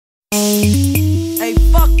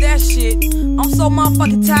that shit. I'm so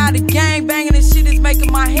motherfucking tired of gang banging and shit is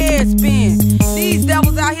making my head spin. These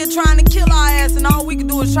devils out here trying to kill our ass and all we can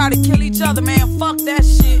do is try to kill each other, man. Fuck that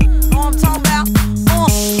shit. Know what I'm talking about?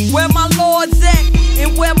 Where my lords at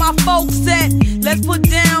and where my folks at? Let's put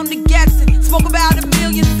down the gats and smoke about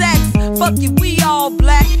 1,000,000 sacks. Fuck it, we all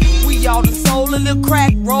black. We all the soul a little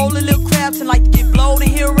crack, roll a little craps and like to get blowed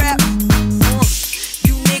and hear rap.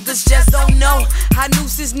 You niggas just don't know how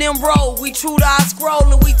Newsense them roll. We true to our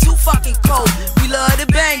scroll and we too fucking cold. We love to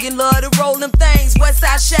bang and love to roll them things.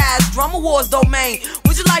 Westside Shies, Drummer Wars domain.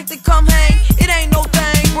 Would you like to come hang? It ain't no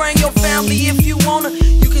thing. Bring your family if you wanna.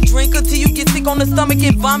 You can drink until you get sick on the stomach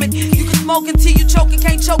and vomit. You can smoke until you choke and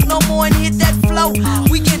can't choke no more and hit that flow.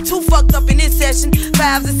 We get too fucked up in this session.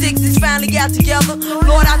 5s and 6s finally got together.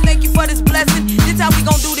 Lord, I thank you for this blessing. This how we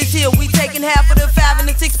gon' do this here. We taking half of the 5 and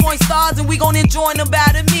the 6-point stars and we gon' enjoy them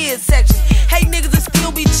by the midsection. Hey niggas will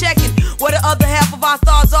still be checking where the other half of our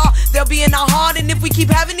stars are. They'll be in our heart, and if we keep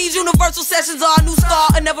having these universal sessions, our new star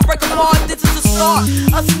and never break apart. This is the start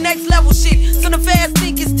of some next level shit. Some of the fans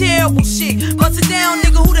think it's terrible shit. Bust it down,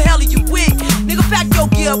 nigga, who the hell are you with? Nigga, pack your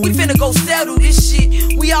gear, we finna go settle this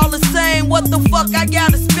shit. We all the same, what the fuck, I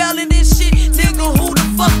gotta spell it this shit. Nigga, who the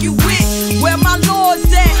fuck you with? Where my lords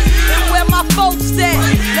at, and where my folks at?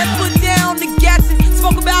 Let's put down the gats and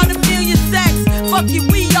smoke about 1,000,000 sacks. Fuck it,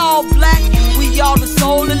 we all black. We all the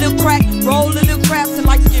soul a little crack, roll a little craps and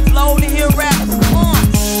like to get blowed and hear raps.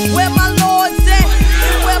 Where my lords at,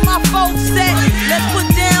 and where my folks at? Let's put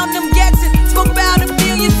down them gats and smoke about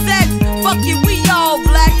 1,000,000 sacks. Fuck it, we all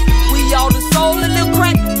black. We all the soul a little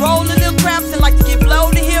crack, roll a little craps and like to get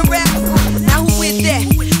blowed and hear raps. Now who with that?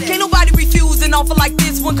 Can't nobody refuse an offer like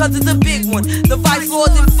this one, cause it's a big one. The vice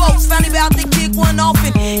lords and folks finally about to kick one off,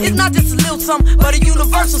 and it's not just a little something, but a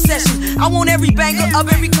universal session. I want every banger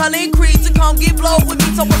of every color and creed to come get blowed with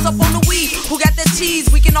me. So what's up on the weed? Who got that cheese?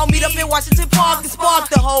 We can all meet up in Washington Park and spark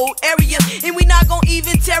the whole area, and we not gonna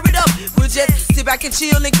even tear it up. We'll just sit back and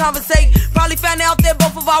chill and conversate. Probably find out that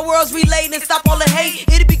both of our worlds relate and stop all the hate.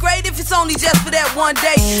 It'd be great if it's only just for that one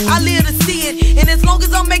day. I live to see it, and as long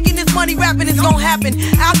as I'm making this money rapping, it's gonna happen.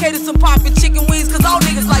 I'll cater some poppin' chicken wings, cause all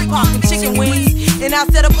niggas like poppin' chicken wings. And I'll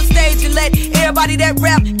set up a stage and let everybody that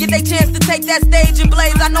rap get their chance to take that stage and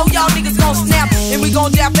blaze. I know y'all niggas gon' snap, and we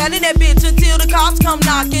gon' jab that in that bitch until the cops come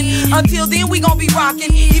knocking. Until then, we gon' be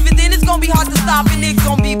rockin'. Even then, it's gon' be hard to stop, and it's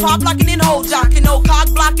gon' be pop locking and hole jocking. No cock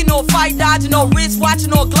blocking, no fight dodging, no wrist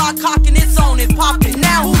watching, no Glock cocking. It's on and poppin'.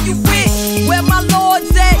 Now who you with? Where my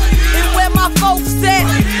lords at, and where my folks at?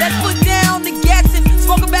 Let's put down the gats and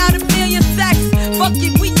smoke about 1,000,000 sacks. Fuck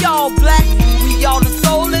it, we all black. We all the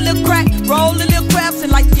soul in the crack, roll in the craps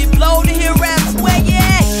and like to get blowed and hear raps. Where you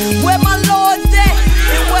at? Where my lords at,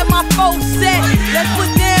 and where my folks at? Let's put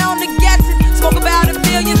down the gats and smoke about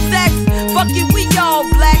 1,000,000 sacks. Fuck it, we all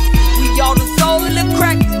black. We all the soul in the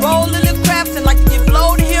crack, roll in the craps and like to get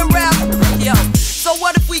blowed and hear raps. Yo. So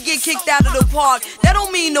what if we get kicked out of the park? That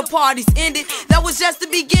don't mean the party's ended. That was just the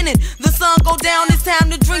beginning. The sun go down, it's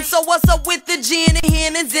time to drink. So what's up with the gin and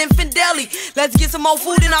hen and Zinfandeli? Let's get some more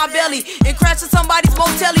food in our belly and crash at somebody's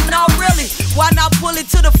motelly. Now really, why not pull it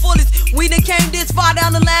to the fullest? We done came this far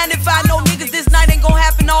down the line. If I know niggas, this night ain't gon'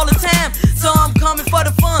 happen all the time. Some coming for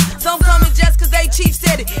the fun, some coming just cause they chief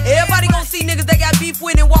said it. Everybody gon' see niggas they got beef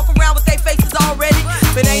with and walk around with their faces already.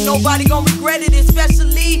 But ain't nobody gon' regret it,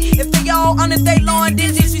 especially if they all under they law and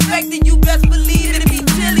disrespected. You best believe it'll be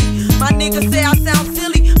chilly. My niggas say I sound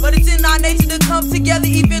silly, but it's in our nature to come together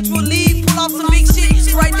eventually. Pull off some big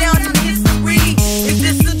shit, right down in history. Is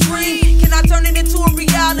this a dream? Can I turn it into a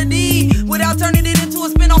reality without turning it into a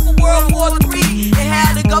spin-off of World War III? And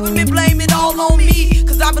have the government blame it all on me,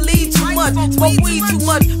 cause I believe too much, smoke weed too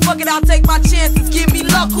much. Fuck it, I'll take my chances, give me